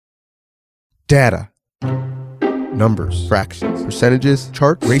Data. Numbers, fractions, percentages,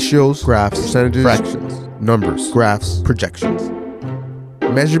 charts, ratios, graphs, percentages, fractions, numbers, graphs, projections.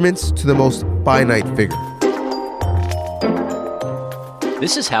 Measurements to the most finite figure.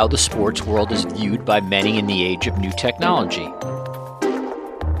 This is how the sports world is viewed by many in the age of new technology.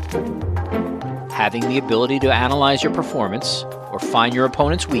 Having the ability to analyze your performance or find your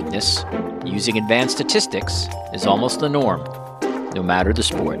opponent's weakness using advanced statistics is almost the norm, no matter the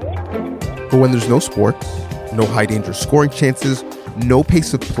sport. But when there's no sport, no high danger scoring chances, no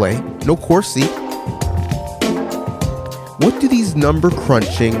pace of play, no Corsi, what do these number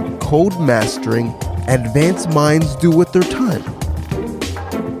crunching, code mastering, advanced minds do with their time?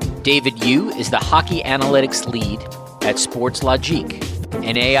 David Yu is the hockey analytics lead at Sports Logique,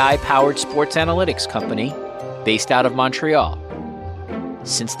 an AI-powered sports analytics company based out of Montreal.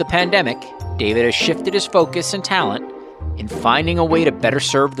 Since the pandemic, David has shifted his focus and talent in finding a way to better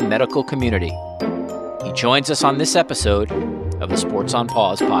serve the medical community. He joins us on this episode of the Sports on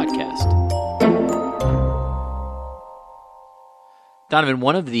Pause podcast. Donovan,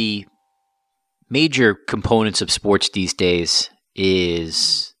 one of the major components of sports these days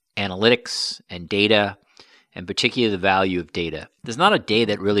is analytics and data, and particularly the value of data. There's not a day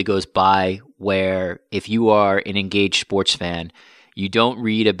that really goes by where, if you are an engaged sports fan, you don't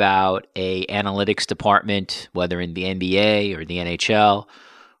read about a analytics department, whether in the NBA or the NHL,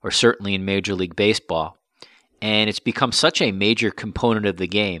 or certainly in Major League Baseball. And it's become such a major component of the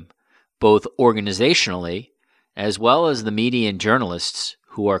game, both organizationally, as well as the media and journalists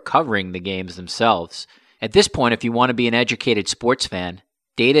who are covering the games themselves. At this point, if you want to be an educated sports fan,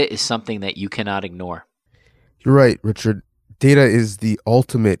 data is something that you cannot ignore. You're right, Richard. Data is the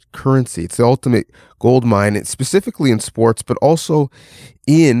ultimate currency. It's the ultimate gold mine, it's specifically in sports, but also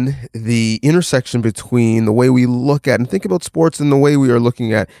in the intersection between the way we look at and think about sports and the way we are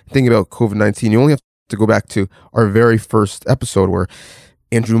looking at thinking about COVID-19. You only have to go back to our very first episode where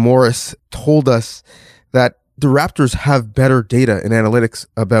Andrew Morris told us that the Raptors have better data and analytics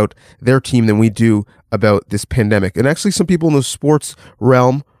about their team than we do about this pandemic. And actually, some people in the sports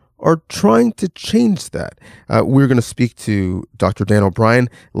realm are trying to change that. We're going to speak to Dr. Dan O'Brien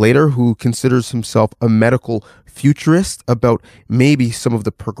later, who considers himself a medical futurist, about maybe some of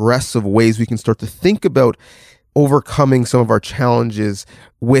the progressive ways we can start to think about overcoming some of our challenges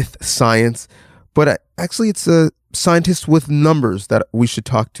with science. But actually, it's a scientist with numbers that we should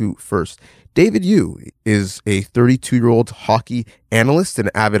talk to first. David Yu is a 32-year-old hockey analyst and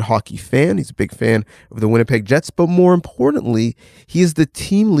avid hockey fan. He's a big fan of the Winnipeg Jets, but more importantly, he is the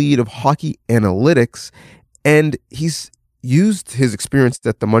team lead of hockey analytics, and he's used his experience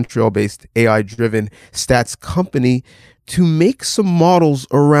at the Montreal-based AI-driven stats company to make some models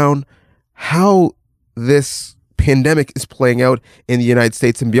around how this pandemic is playing out in the United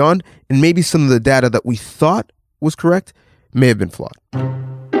States and beyond, and maybe some of the data that we thought was correct may have been flawed.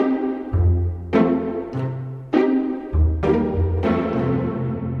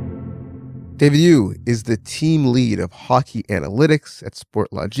 David Yu is the team lead of hockey analytics at Sport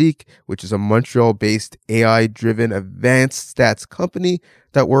Logique, which is a Montreal-based AI-driven advanced stats company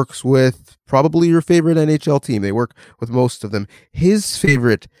that works with probably your favorite NHL team. They work with most of them. His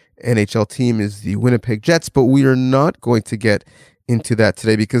favorite NHL team is the Winnipeg Jets, but we are not going to get into that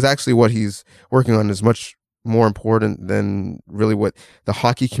today because actually what he's working on is much more important than really what the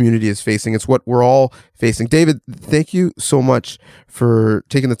hockey community is facing. It's what we're all facing. David, thank you so much for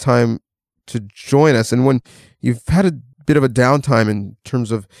taking the time to join us. And when you've had a bit of a downtime in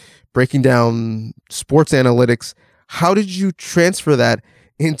terms of breaking down sports analytics, how did you transfer that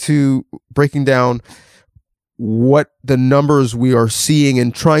into breaking down what the numbers we are seeing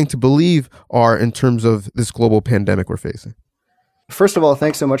and trying to believe are in terms of this global pandemic we're facing? First of all,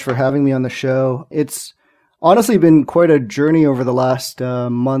 thanks so much for having me on the show. It's honestly been quite a journey over the last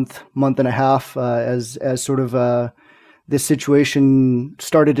month and a half as sort of this situation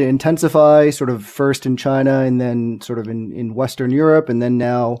started to intensify, sort of first in China and then sort of in Western Europe, and then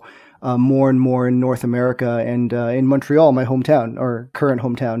now more and more in North America and in Montreal, my hometown, or current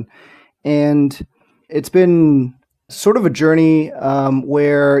hometown. And it's been sort of a journey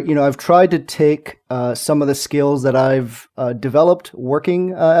where, you know, I've tried to take some of the skills that I've developed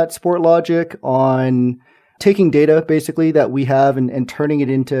working at Sport Logic on taking data basically that we have and turning it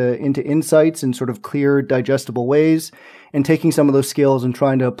into insights in sort of clear, digestible ways, and taking some of those skills and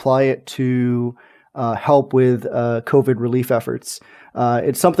trying to apply it to help with COVID relief efforts.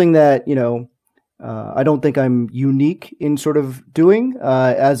 It's something that, you know, I don't think I'm unique in sort of doing.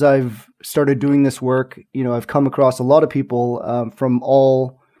 As I've started doing this work, you know, I've come across a lot of people from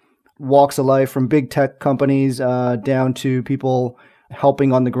all walks of life, from big tech companies down to people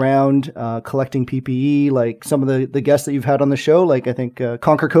helping on the ground, collecting PPE, like some of the guests that you've had on the show, like I think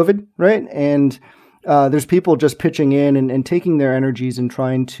Conquer COVID, right? And there's people just pitching in and taking their energies and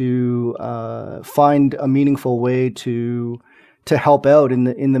trying to find a meaningful way to help out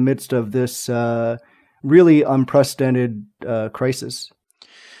in the midst of this really unprecedented crisis.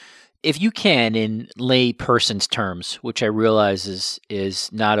 If you can, in lay person's terms, which I realize is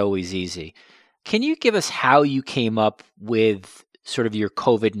not always easy, can you give us how you came up with sort of your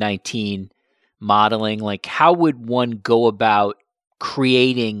COVID-19 modeling? Like, how would one go about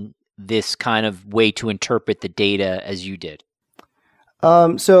creating this kind of way to interpret the data as you did?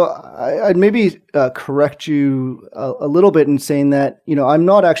 So I'd maybe correct you a little bit in saying that, I'm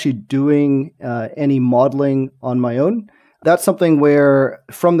not actually doing any modeling on my own. That's something where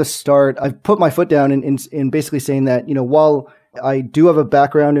from the start, I've put my foot down in basically saying that, while I do have a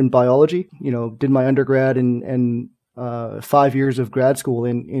background in biology, did my undergrad and 5 years of grad school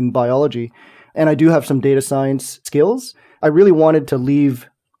in biology, and I do have some data science skills, I really wanted to leave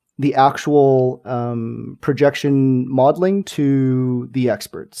the actual projection modeling to the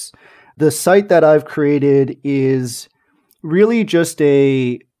experts. The site that I've created is really just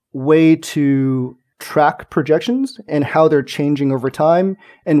a way to track projections and how they're changing over time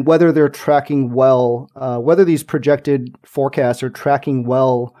and whether they're tracking well, whether these projected forecasts are tracking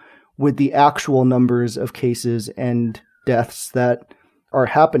well with the actual numbers of cases and deaths that are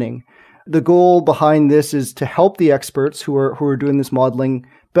happening. The goal behind this is to help the experts who are doing this modeling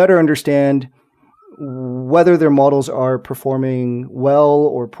better understand whether their models are performing well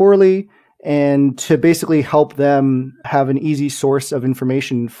or poorly, and to basically help them have an easy source of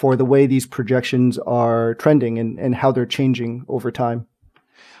information for the way these projections are trending and how they're changing over time.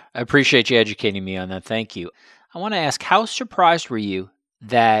 I appreciate you educating me on that. Thank you. I want to ask, how surprised were you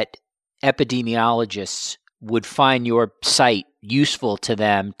that epidemiologists would find your site useful to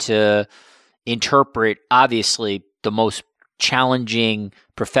them to interpret, obviously, the most challenging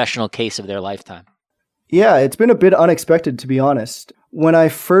professional case of their lifetime? Yeah, it's been a bit unexpected, to be honest. When I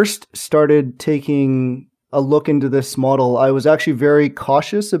first started taking a look into this model, I was actually very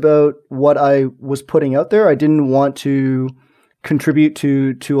cautious about what I was putting out there. I didn't want to contribute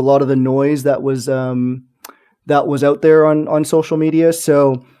to a lot of the noise that was out there on social media.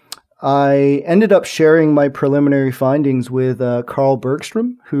 So I ended up sharing my preliminary findings with Carl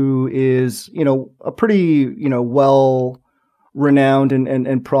Bergstrom, who is, a pretty, well-renowned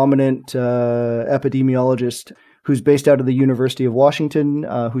and prominent epidemiologist who's based out of the University of Washington,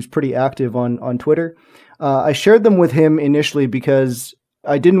 who's pretty active on Twitter. I shared them with him initially because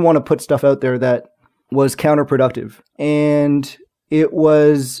I didn't want to put stuff out there that was counterproductive. And it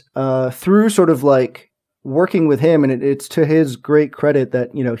was through sort of like working with him, and it's to his great credit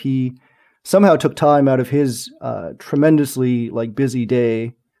that, he somehow took time out of his tremendously busy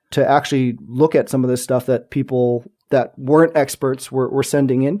day to actually look at some of this stuff that people that weren't experts were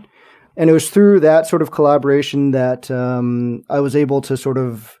sending in. And it was through that sort of collaboration that I was able to sort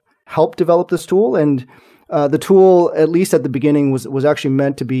of help develop this tool. And the tool, at least at the beginning, was actually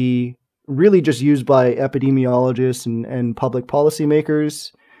meant to be really just used by epidemiologists and public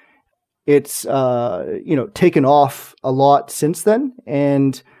policymakers. It's taken off a lot since then,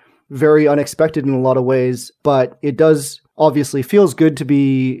 and very unexpected in a lot of ways. But it does obviously feels good to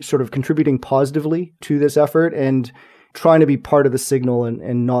be sort of contributing positively to this effort and trying to be part of the signal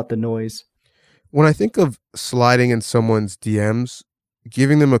and not the noise. When I think of sliding in someone's DMs,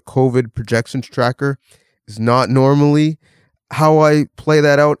 giving them a COVID projections tracker is not normally how I play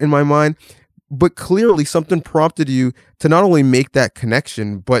that out in my mind. But clearly something prompted you to not only make that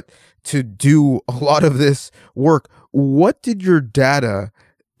connection, but to do a lot of this work. What did your data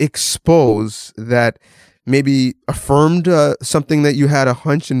expose that maybe affirmed something that you had a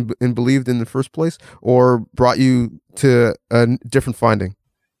hunch and believed in the first place, or brought you to a different finding?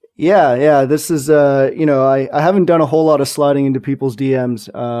 Yeah. This is, I haven't done a whole lot of sliding into people's DMs.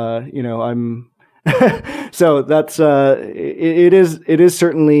 I'm, so that's, it is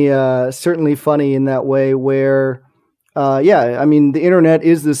certainly funny in that way where, the internet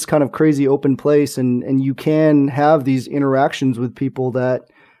is this kind of crazy open place, and you can have these interactions with people that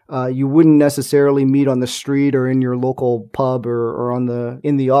you wouldn't necessarily meet on the street or in your local pub or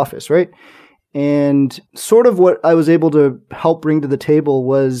in the office, right? And sort of what I was able to help bring to the table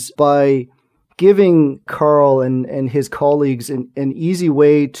was by giving Carl and his colleagues an easy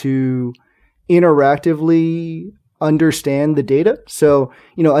way to interactively understand the data. So,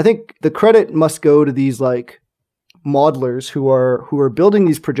 I think the credit must go to these modelers who are building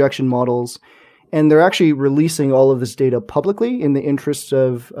these projection models, and they're actually releasing all of this data publicly in the interests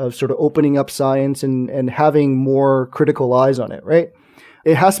of sort of opening up science and having more critical eyes on it, right?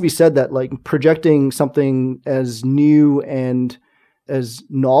 it has to be said that like projecting something as new and as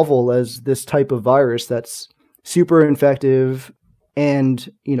novel as this type of virus that's super infective and,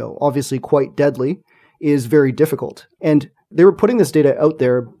 obviously quite deadly is very difficult. And they were putting this data out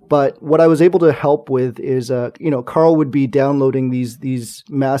there, but what I was able to help with is, Carl would be downloading these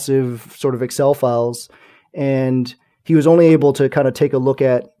massive sort of Excel files, and he was only able to kind of take a look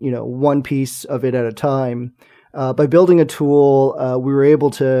at, one piece of it at a time. By building a tool, we were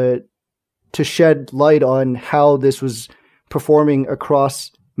able to shed light on how this was performing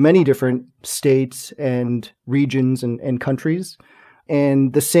across many different states and regions and countries.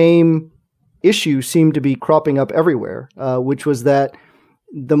 And the same issue seemed to be cropping up everywhere, which was that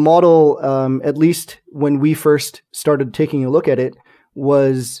the model, at least when we first started taking a look at it,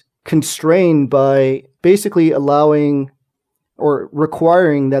 was constrained by basically allowing or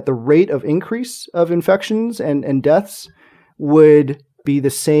requiring that the rate of increase of infections and deaths would be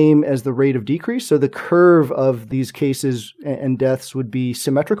the same as the rate of decrease. So the curve of these cases and deaths would be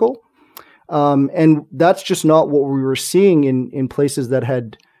symmetrical. And that's just not what we were seeing in places that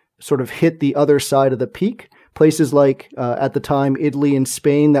had sort of hit the other side of the peak. Places like, at the time, Italy and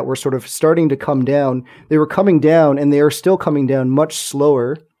Spain that were sort of starting to come down. They were coming down, and they are still coming down much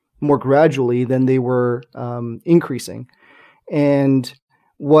slower, more gradually than they were increasing. And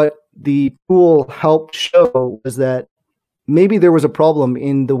what the tool helped show was that maybe there was a problem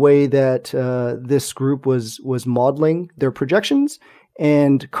in the way that this group was modeling their projections.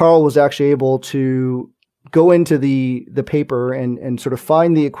 And Carl was actually able to go into the paper and sort of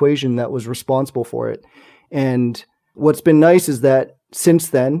find the equation that was responsible for it. And what's been nice is that since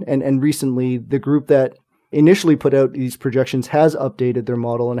then, and recently, the group that initially put out these projections has updated their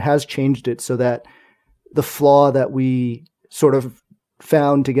model and has changed it so that the flaw that we sort of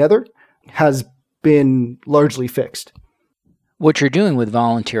found together has been largely fixed. What you're doing with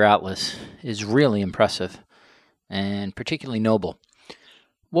Volunteer Atlas is really impressive and particularly noble.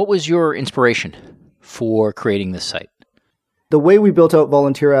 What was your inspiration for creating this site? The way we built out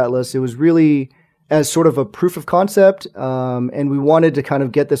Volunteer Atlas, it was really as sort of a proof of concept, and we wanted to kind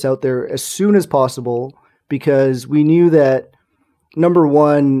of get this out there as soon as possible because we knew that, number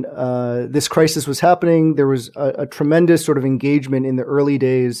one, this crisis was happening. There was a tremendous sort of engagement in the early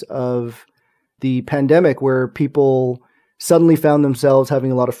days of the pandemic where people suddenly found themselves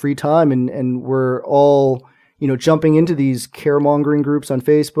having a lot of free time and were all jumping into these caremongering groups on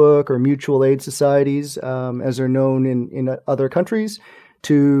Facebook or mutual aid societies, as they're known in other countries,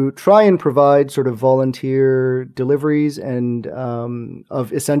 to try and provide sort of volunteer deliveries and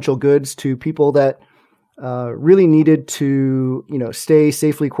of essential goods to people that really needed to stay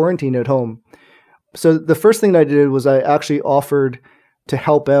safely quarantined at home. So the first thing that I did was I actually offered to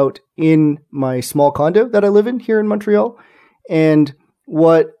help out in my small condo that I live in here in Montreal. And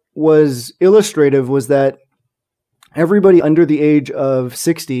what was illustrative was that everybody under the age of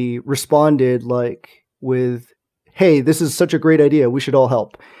 60 responded with, hey, this is such a great idea. We should all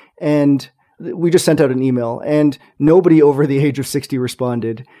help. And we just sent out an email and nobody over the age of 60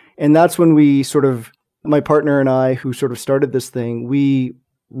 responded. And that's when we sort of, my partner and I, who sort of started this thing, we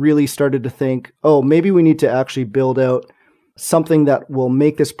really started to think, oh, maybe we need to actually build out something that will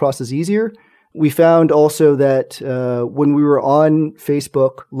make this process easier. We found also that when we were on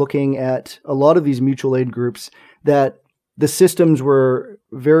Facebook looking at a lot of these mutual aid groups, that the systems were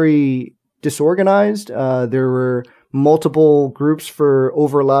very disorganized. There were multiple groups for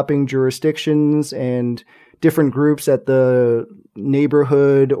overlapping jurisdictions and different groups at the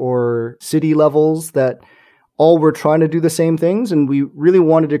neighborhood or city levels that all were trying to do the same things. And we really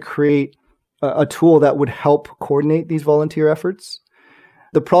wanted to create a tool that would help coordinate these volunteer efforts.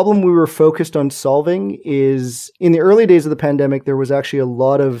 The problem we were focused on solving is in the early days of the pandemic, there was actually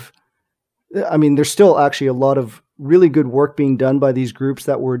there's still actually a lot of really good work being done by these groups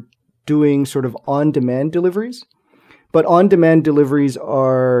that were doing sort of on-demand deliveries. But on-demand deliveries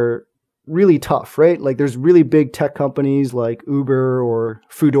are really tough, right? Like there's really big tech companies like Uber or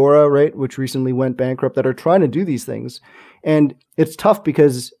Foodora, right, which recently went bankrupt, that are trying to do these things. And it's tough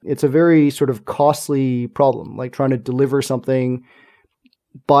because it's a very sort of costly problem, like trying to deliver something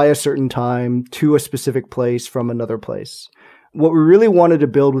by a certain time to a specific place from another place. What we really wanted to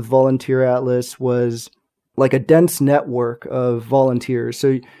build with Volunteer Atlas was like a dense network of volunteers.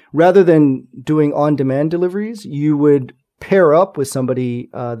 So rather than doing on-demand deliveries, you would pair up with somebody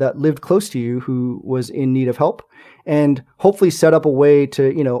that lived close to you who was in need of help and hopefully set up a way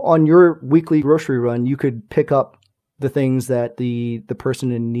to, on your weekly grocery run, you could pick up the things that the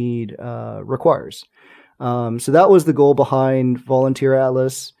person in need requires. So that was the goal behind Volunteer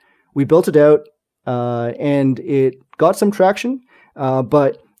Atlas. We built it out and it got some traction.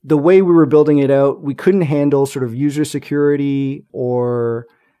 But the way we were building it out, we couldn't handle sort of user security or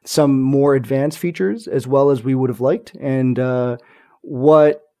some more advanced features as well as we would have liked. And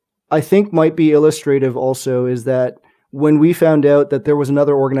what I think might be illustrative also is that when we found out that there was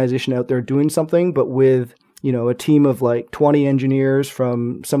another organization out there doing something, but with a team of like 20 engineers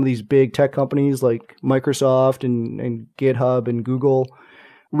from some of these big tech companies like Microsoft and GitHub and Google,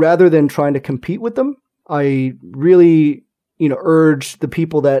 rather than trying to compete with them, I really urged the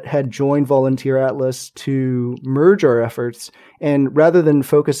people that had joined Volunteer Atlas to merge our efforts. And rather than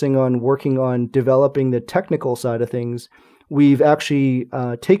focusing on working on developing the technical side of things, we've actually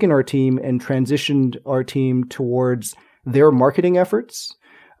taken our team and transitioned our team towards their marketing efforts.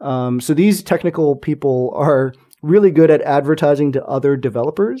 So these technical people are really good at advertising to other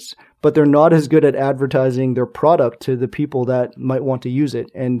developers, but they're not as good at advertising their product to the people that might want to use it.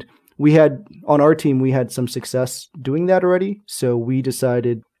 And on our team, we had some success doing that already. So we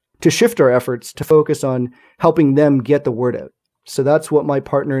decided to shift our efforts to focus on helping them get the word out. So that's what my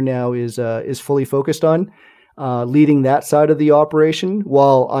partner now is fully focused on, leading that side of the operation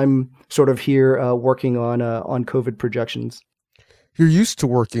while I'm sort of here working on COVID projections. You're used to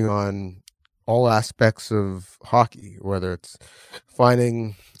working on all aspects of hockey, whether it's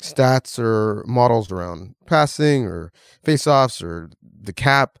finding stats or models around passing or face-offs or the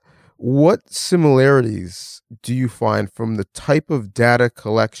cap. What similarities do you find from the type of data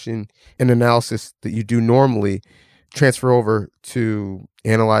collection and analysis that you do normally transfer over to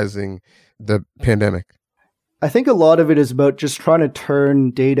analyzing the pandemic? I think a lot of it is about just trying to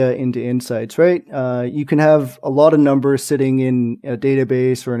turn data into insights, right? You can have a lot of numbers sitting in a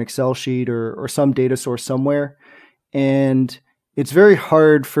database or an Excel sheet or some data source somewhere. And it's very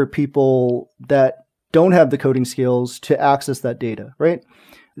hard for people that don't have the coding skills to access that data, right?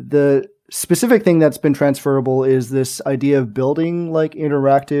 The specific thing that's been transferable is this idea of building like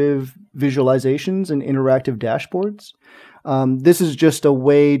interactive visualizations and interactive dashboards. This is just a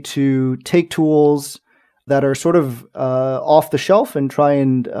way to take tools that are sort of off the shelf and try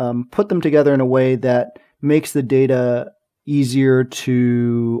and put them together in a way that makes the data easier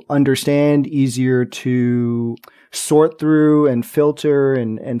to understand, easier to sort through and filter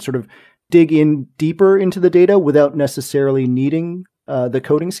and sort of dig in deeper into the data without necessarily needing the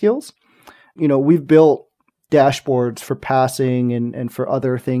coding skills. We've built dashboards for passing and for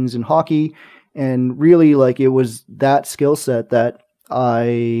other things in hockey. And really, it was that skill set that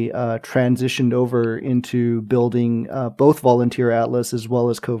I transitioned over into building both Volunteer Atlas as well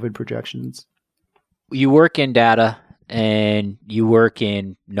as COVID projections. You work in data and you work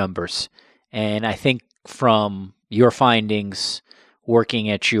in numbers. And I think from your findings working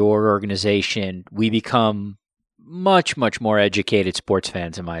at your organization, we become much, much more educated sports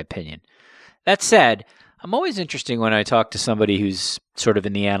fans, in my opinion. That said, I'm always interested when I talk to somebody who's sort of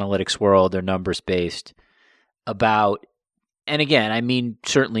in the analytics world or numbers-based about, and again, I mean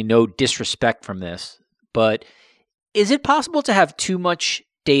certainly no disrespect from this, but is it possible to have too much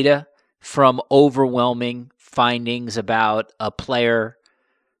data from overwhelming findings about a player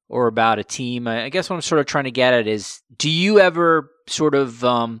or about a team? I guess what I'm sort of trying to get at is, do you ever sort of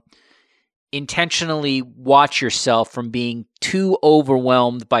intentionally watch yourself from being too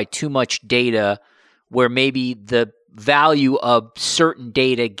overwhelmed by too much data where maybe the value of certain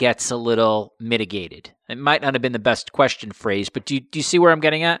data gets a little mitigated? It might not have been the best question phrase, but do you see where I'm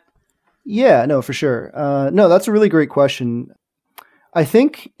getting at? Yeah, no, for sure. No, that's a really great question. I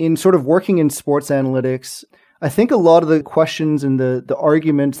think in sort of working in sports analytics, I think a lot of the questions and the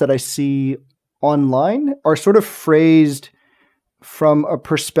arguments that I see online are sort of phrased from a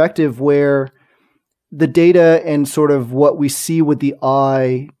perspective where the data and sort of what we see with the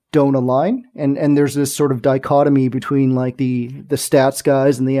eye don't align. And there's this sort of dichotomy between like the stats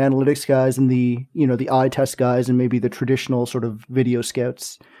guys and the analytics guys and the eye test guys and maybe the traditional sort of video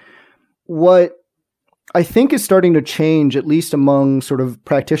scouts. What I think is starting to change, at least among sort of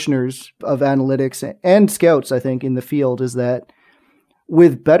practitioners of analytics and scouts, I think, in the field, is that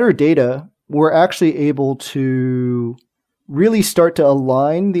with better data, we're actually able to really start to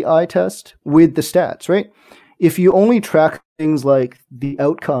align the eye test with the stats, right? If you only track things like the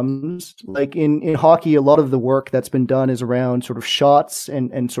outcomes, like in hockey, a lot of the work that's been done is around sort of shots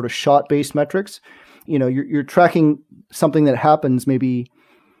and sort of shot-based metrics. You're tracking something that happens maybe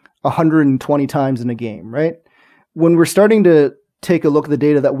 120 times in a game, right? When we're starting to take a look at the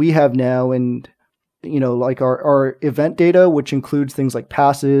data that we have now and, like our event data, which includes things like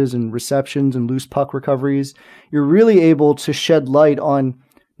passes and receptions and loose puck recoveries, you're really able to shed light on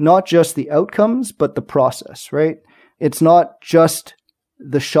not just the outcomes, but the process, right? It's not just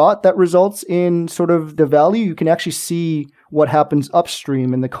the shot that results in sort of the value. You can actually see what happens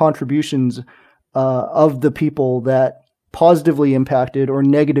upstream and the contributions of the people that positively impacted or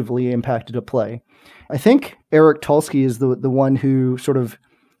negatively impacted a play. I think Eric Tulsky is the one who sort of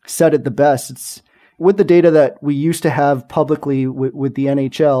said it the best. It's with the data that we used to have publicly with the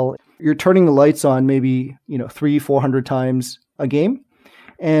NHL, you're turning the lights on maybe 300-400 times a game.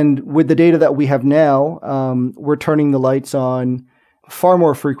 And with the data that we have now, we're turning the lights on far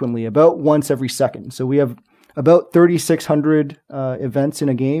more frequently, about once every second. So we have about 3,600 events in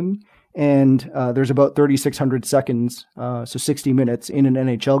a game, and there's about 3,600 seconds, so 60 minutes in an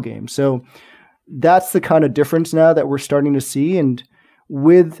NHL game. So that's the kind of difference now that we're starting to see. And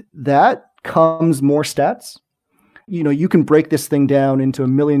with that comes more stats. You can break this thing down into a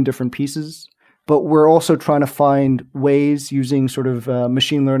million different pieces, but we're also trying to find ways using sort of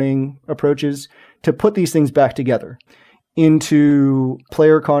machine learning approaches to put these things back together into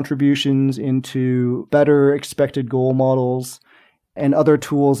player contributions, into better expected goal models, and other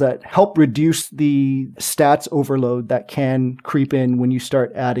tools that help reduce the stats overload that can creep in when you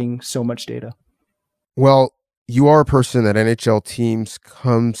start adding so much data. Well, you are a person that NHL teams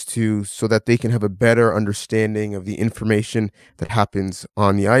comes to so that they can have a better understanding of the information that happens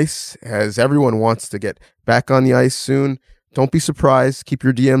on the ice. As everyone wants to get back on the ice soon, don't be surprised. Keep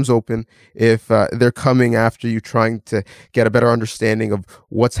your DMs open if they're coming after you, trying to get a better understanding of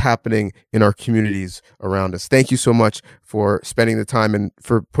what's happening in our communities around us. Thank you so much for spending the time and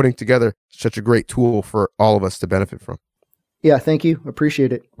for putting together such a great tool for all of us to benefit from. Yeah, thank you.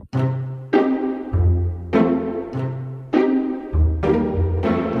 Appreciate it.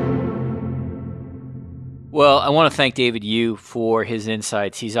 Well, I want to thank David Yu for his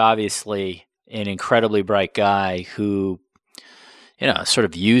insights. He's obviously an incredibly bright guy who, sort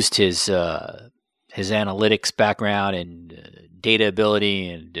of used his analytics background and data ability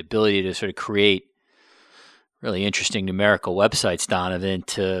and ability to sort of create really interesting numerical websites, Donovan,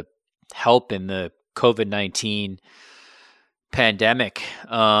 to help in the COVID-19 pandemic.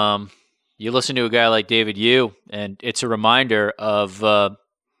 You listen to a guy like David Yu, and it's a reminder of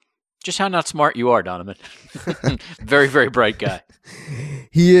just how not smart you are, Donovan. Very, very bright guy.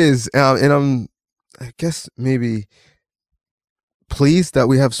 He is. And I guess maybe pleased that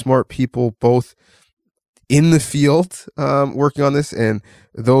we have smart people both in the field working on this and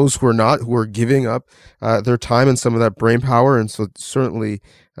those who are not, who are giving up their time and some of that brain power. And so certainly,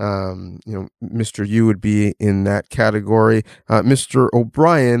 Mr. Yu would be in that category. Mr.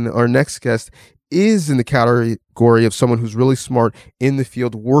 O'Brien, our next guest, is in the category of someone who's really smart in the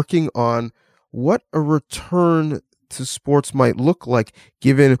field, working on what a return to sports might look like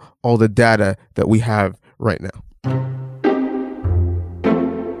given all the data that we have right now.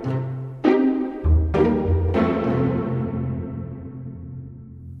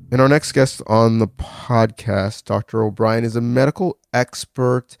 And our next guest on the podcast, Dr. O'Brien, is a medical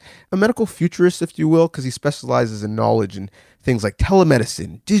expert, a medical futurist, if you will, because he specializes in knowledge in things like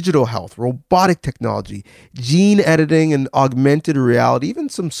telemedicine, digital health, robotic technology, gene editing and augmented reality, even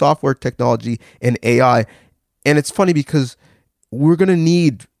some software technology and AI. And it's funny because we're going to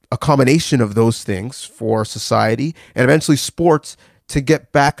need a combination of those things for society and eventually sports to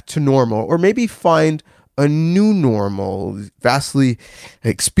get back to normal, or maybe find a new normal. Vastly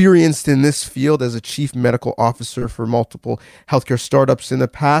experienced in this field as a chief medical officer for multiple healthcare startups in the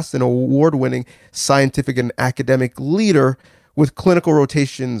past, an award-winning scientific and academic leader with clinical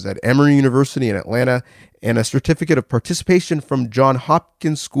rotations at Emory University in Atlanta and a certificate of participation from Johns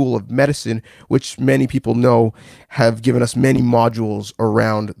Hopkins School of Medicine, which many people know have given us many modules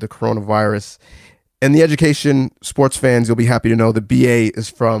around the coronavirus. And the education, sports fans, you'll be happy to know the BA is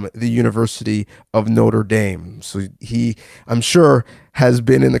from the University of Notre Dame. So he, I'm sure, has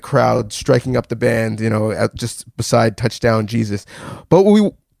been in the crowd striking up the band, just beside Touchdown Jesus. But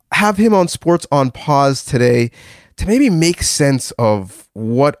we have him on Sports on Pause today to maybe make sense of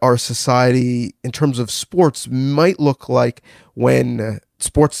what our society in terms of sports might look like when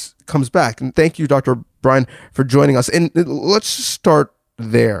sports comes back. And thank you, Dr. O'Brien, for joining us. And let's just start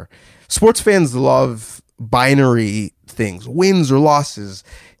there. Sports fans love binary things, wins or losses,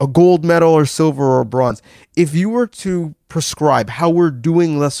 a gold medal or silver or bronze. If you were to prescribe how we're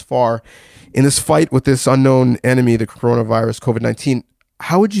doing thus far in this fight with this unknown enemy, the coronavirus, COVID-19,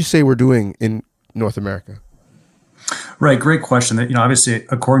 how would you say we're doing in North America? Right, great question. That obviously,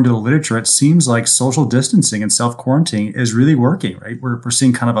 according to the literature, it seems like social distancing and self-quarantine is really working. Right, we're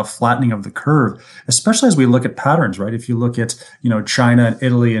seeing kind of a flattening of the curve, especially as we look at patterns. Right, if you look at China and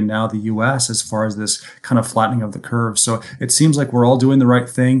Italy and now the U.S. as far as this kind of flattening of the curve. So it seems like we're all doing the right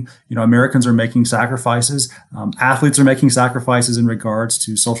thing. Americans are making sacrifices. Athletes are making sacrifices in regards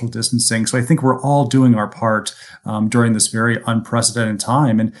to social distancing. So I think we're all doing our part during this very unprecedented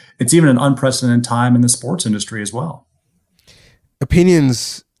time, and it's even an unprecedented time in the sports industry as well.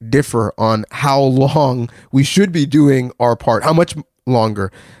 Opinions differ on how long we should be doing our part, how much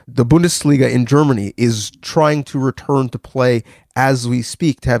longer. The Bundesliga in Germany is trying to return to play as we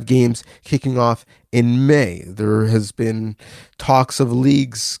speak, to have games kicking off in May. There has been talks of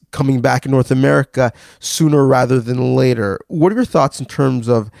leagues coming back in North America sooner rather than later. What are your thoughts in terms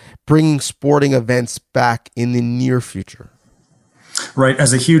of bringing sporting events back in the near future? Right.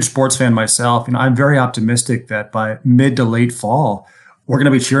 As a huge sports fan myself, I'm very optimistic that by mid to late fall, we're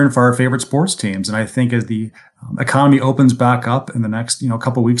going to be cheering for our favorite sports teams. And I think as the economy opens back up in the next,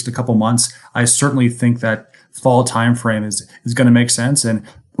 couple weeks to couple months, I certainly think that fall timeframe is going to make sense. And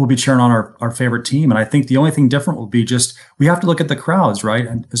we'll be cheering on our favorite team. And I think the only thing different will be just, we have to look at the crowds, right?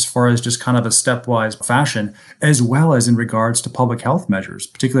 And as far as just kind of a stepwise fashion, as well as in regards to public health measures,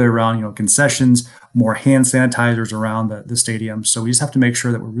 particularly around, concessions, more hand sanitizers around the stadium. So we just have to make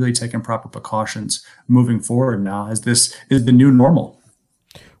sure that we're really taking proper precautions moving forward now, as this is the new normal.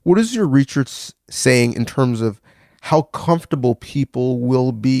 What is your research saying in terms of how comfortable people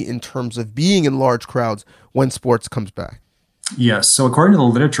will be in terms of being in large crowds when sports comes back? Yes. So according to the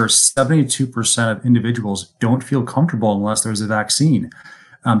literature, 72% of individuals don't feel comfortable unless there's a vaccine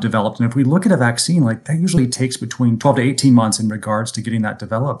developed. And if we look at a vaccine, like that usually takes between 12 to 18 months in regards to getting that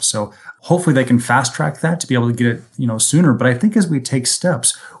developed. So hopefully they can fast track that to be able to get it, sooner. But I think as we take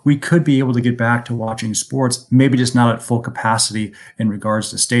steps, we could be able to get back to watching sports, maybe just not at full capacity in regards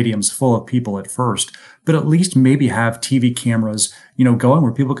to stadiums full of people at first, but at least maybe have TV cameras, going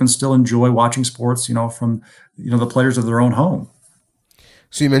where people can still enjoy watching sports, from, the players of their own home.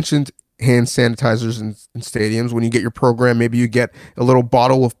 So you mentioned hand sanitizers in stadiums. When you get your program, maybe you get a little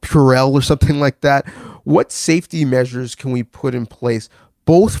bottle of Purell or something like that. What safety measures can we put in place,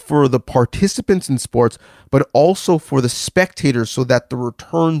 both for the participants in sports, but also for the spectators, so that the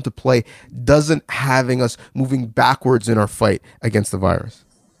return to play doesn't having us moving backwards in our fight against the virus?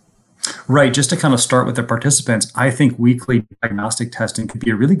 Right. Just to kind of start with the participants, I think weekly diagnostic testing could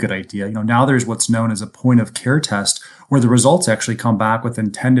be a really good idea. Now there's what's known as a point of care test, where the results actually come back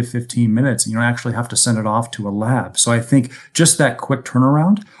within 10 to 15 minutes, and you don't actually have to send it off to a lab. So I think just that quick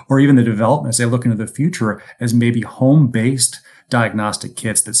turnaround, or even the development as they look into the future as maybe home-based diagnostic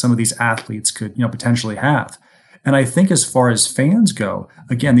kits that some of these athletes could, potentially have. And I think as far as fans go,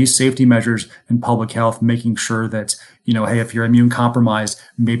 again, these safety measures in public health, making sure that, hey, if you're immune compromised,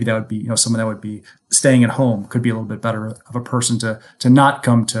 maybe that would be, someone that would be staying at home could be a little bit better of a person to not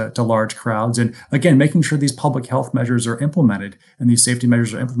come to large crowds. And again, making sure these public health measures are implemented and these safety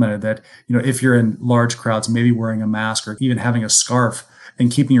measures are implemented, that, if you're in large crowds, maybe wearing a mask or even having a scarf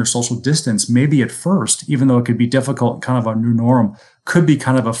and keeping your social distance, maybe at first, even though it could be difficult, kind of a new norm, could be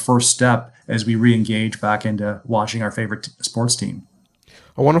kind of a first step as we re-engage back into watching our favorite sports team.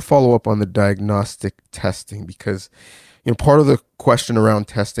 I want to follow up on the diagnostic testing, because part of the question around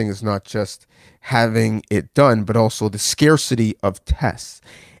testing is not just having it done, but also the scarcity of tests.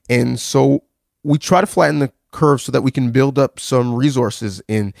 And so we try to flatten the curve so that we can build up some resources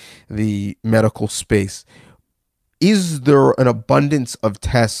in the medical space. Is there an abundance of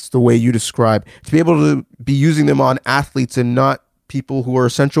tests, the way you describe, to be able to be using them on athletes and not people who are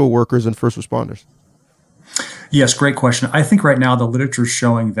essential workers and first responders? Yes, great question. I think right now the literature is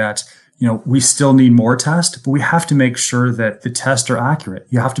showing that, we still need more tests, but we have to make sure that the tests are accurate.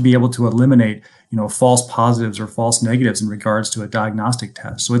 You have to be able to eliminate, false positives or false negatives in regards to a diagnostic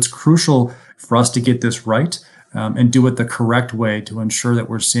test. So it's crucial for us to get this right and do it the correct way to ensure that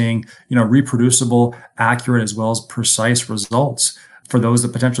we're seeing, reproducible, accurate, as well as precise results for those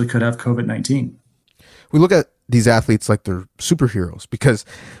that potentially could have COVID-19. We look at these athletes like they're superheroes because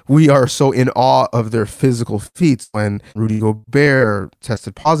we are so in awe of their physical feats. When Rudy Gobert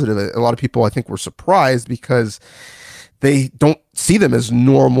tested positive, a lot of people, I think, were surprised because they don't see them as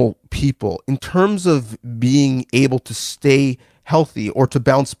normal people. In terms of being able to stay healthy or to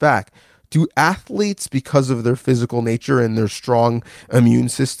bounce back, do athletes, because of their physical nature and their strong immune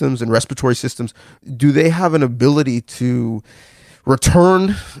systems and respiratory systems, do they have an ability to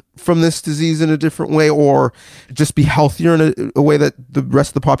return from this disease in a different way, or just be healthier in a way that the rest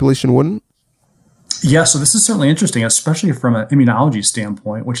of the population wouldn't? Yeah, so this is certainly interesting, especially from an immunology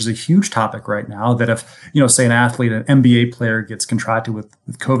standpoint, which is a huge topic right now. That if, say an athlete, an NBA player gets contracted with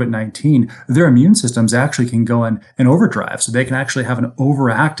COVID-19, their immune systems actually can go in overdrive. So they can actually have an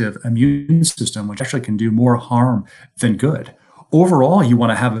overactive immune system, which actually can do more harm than good. Overall, you want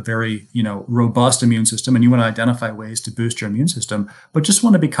to have a very, robust immune system, and you want to identify ways to boost your immune system, but just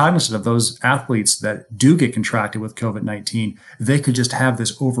want to be cognizant of those athletes that do get contracted with COVID-19. They could just have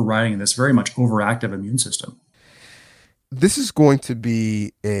this overriding, this very much overactive immune system. This is going to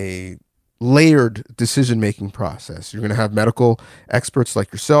be a layered decision-making process. You're going to have medical experts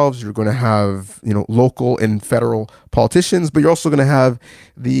like yourselves. You're going to have, local and federal politicians, but you're also going to have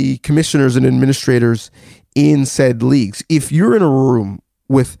the commissioners and administrators in said leagues. If you're in a room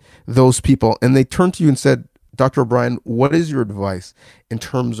with those people and they turned to you and said, Dr. O'Brien, what is your advice in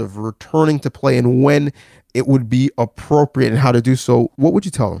terms of returning to play and when it would be appropriate and how to do so, what would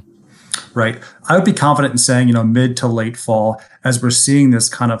you tell them? Right. I would be confident in saying, mid to late fall, as we're seeing this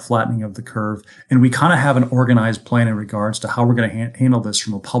kind of flattening of the curve, and we kind of have an organized plan in regards to how we're going to handle this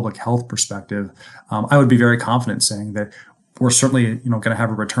from a public health perspective. I would be very confident saying that we're certainly, going to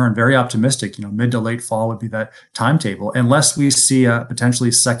have a return. Very optimistic. Mid to late fall would be that timetable, unless we see a potentially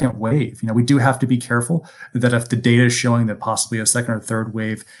second wave. We do have to be careful that if the data is showing that possibly a second or third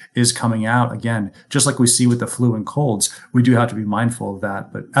wave is coming out, again, just like we see with the flu and colds, we do have to be mindful of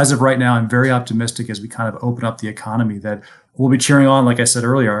that. But as of right now, I'm very optimistic as we kind of open up the economy that we'll be cheering on, like I said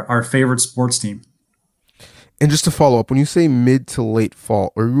earlier, our favorite sports team. And just to follow up, when you say mid to late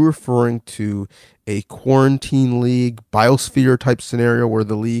fall, are you referring to a quarantine league, biosphere type scenario where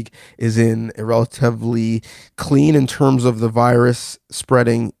the league is in a relatively clean in terms of the virus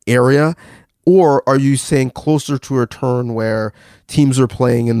spreading area? Or are you saying closer to a return where teams are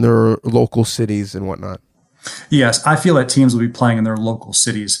playing in their local cities and whatnot? Yes, I feel that teams will be playing in their local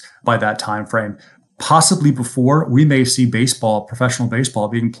cities by that time frame. Possibly before, we may see baseball, professional baseball,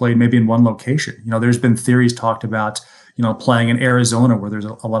 being played maybe in one location. There's been theories talked about, playing in Arizona where there's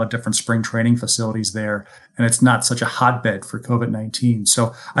a lot of different spring training facilities there, and it's not such a hotbed for COVID-19.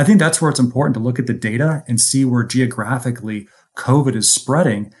 So I think that's where it's important to look at the data and see where geographically COVID is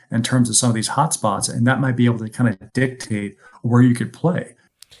spreading in terms of some of these hotspots, and that might be able to kind of dictate where you could play.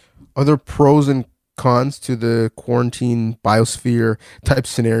 Are there pros and cons to the quarantine biosphere type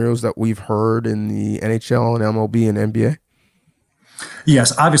scenarios that we've heard in the NHL and MLB and NBA?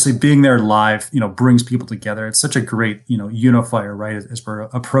 Yes, obviously being there live, brings people together. It's such a great, unifier, right? As we're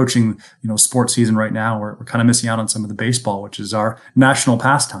approaching, sports season right now, we're kind of missing out on some of the baseball, which is our national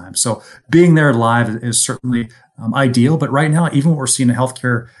pastime. So being there live is certainly ideal. But right now, even what we're seeing in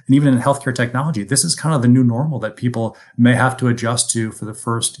healthcare and even in healthcare technology, this is kind of the new normal that people may have to adjust to for the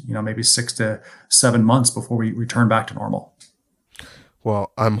first, maybe 6 to 7 months before we return back to normal.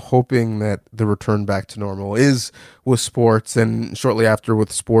 Well, I'm hoping that the return back to normal is with sports and shortly after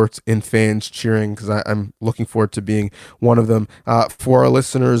with sports and fans cheering, because I'm looking forward to being one of them. For our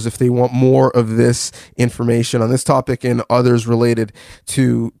listeners, if they want more of this information on this topic and others related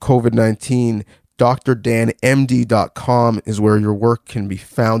to COVID-19, drdanmd.com is where your work can be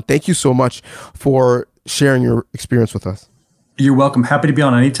found. Thank you so much for sharing your experience with us. You're welcome. Happy to be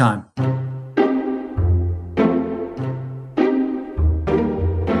on anytime.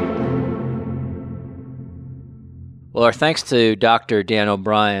 Well, our thanks to Dr. Dan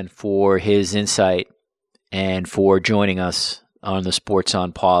O'Brien for his insight and for joining us on the Sports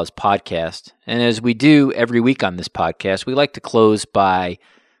on Pause podcast. And as we do every week on this podcast, we like to close by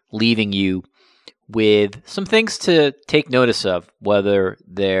leaving you with some things to take notice of, whether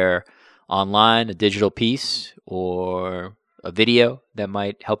they're online, a digital piece, or a video that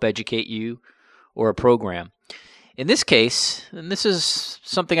might help educate you, or a program. In this case, and this is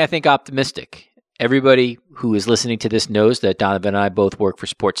something I think optimistic, everybody who is listening to this knows that Donovan and I both work for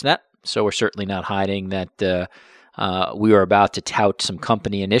Sportsnet, so we're certainly not hiding that we are about to tout some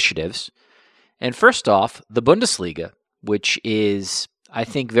company initiatives. And first off, the Bundesliga, which is, I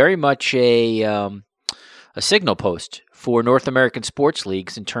think, very much a signal post for North American sports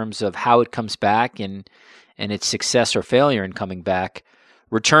leagues in terms of how it comes back and its success or failure in coming back,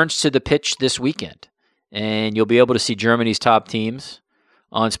 returns to the pitch this weekend. And you'll be able to see Germany's top teams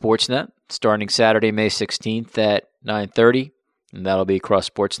on Sportsnet starting Saturday, May 16th at 9:30. And that'll be across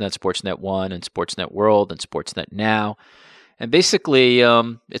Sportsnet, Sportsnet 1, and Sportsnet World, and Sportsnet Now. And basically,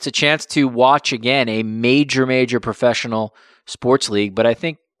 it's a chance to watch, again, a major professional sports league. But I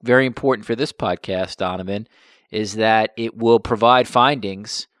think very important for this podcast, Donovan, is that it will provide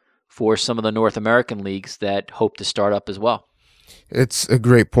findings for some of the North American leagues that hope to start up as well. It's a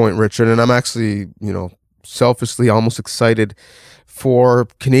great point, Richard. And I'm actually, selfishly almost excited for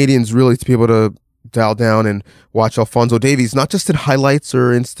Canadians really to be able to dial down and watch Alphonso Davies, not just in highlights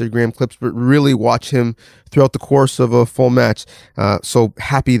or Instagram clips, but really watch him throughout the course of a full match. So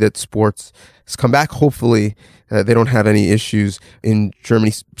happy that sports has come back. Hopefully they don't have any issues in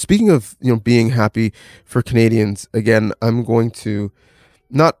Germany. Speaking of, being happy for Canadians, again, I'm going to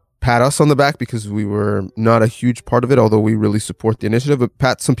not pat us on the back because we were not a huge part of it, although we really support the initiative, but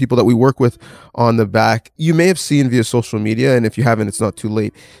pat some people that we work with on the back. You may have seen via social media, and if you haven't, it's not too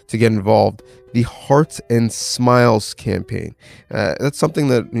late to get involved, the Hearts and Smiles campaign. That's something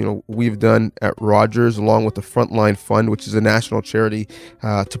that we've done at Rogers, along with the Frontline Fund, which is a national charity,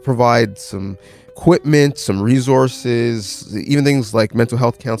 to provide some equipment, some resources, even things like mental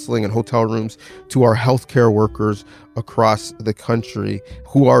health counseling and hotel rooms to our healthcare workers across the country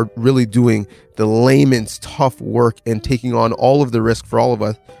who are really doing the layman's tough work and taking on all of the risk for all of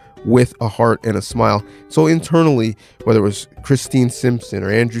us with a heart and a smile. So internally, whether it was Christine Simpson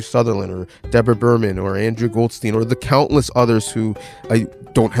or Andrew Sutherland or Deborah Berman or Andrew Goldstein or the countless others who I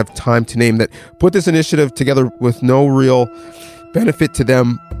don't have time to name that put this initiative together with no real benefit to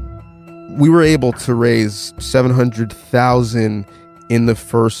them, we were able to raise $700,000 in the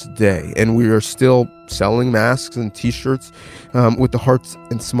first day, and we are still selling masks and t-shirts with the Hearts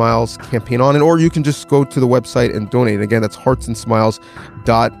and Smiles campaign on it. Or you can just go to the website and donate. Again, that's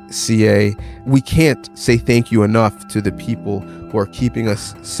heartsandsmiles.ca. We can't say thank you enough to the people who are keeping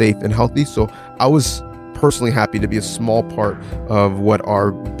us safe and healthy. So I was personally happy to be a small part of what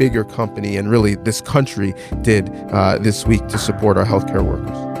our bigger company and really this country did this week to support our healthcare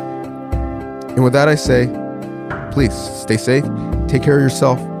workers. And with that, I say, please stay safe, take care of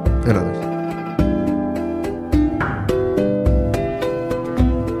yourself and others.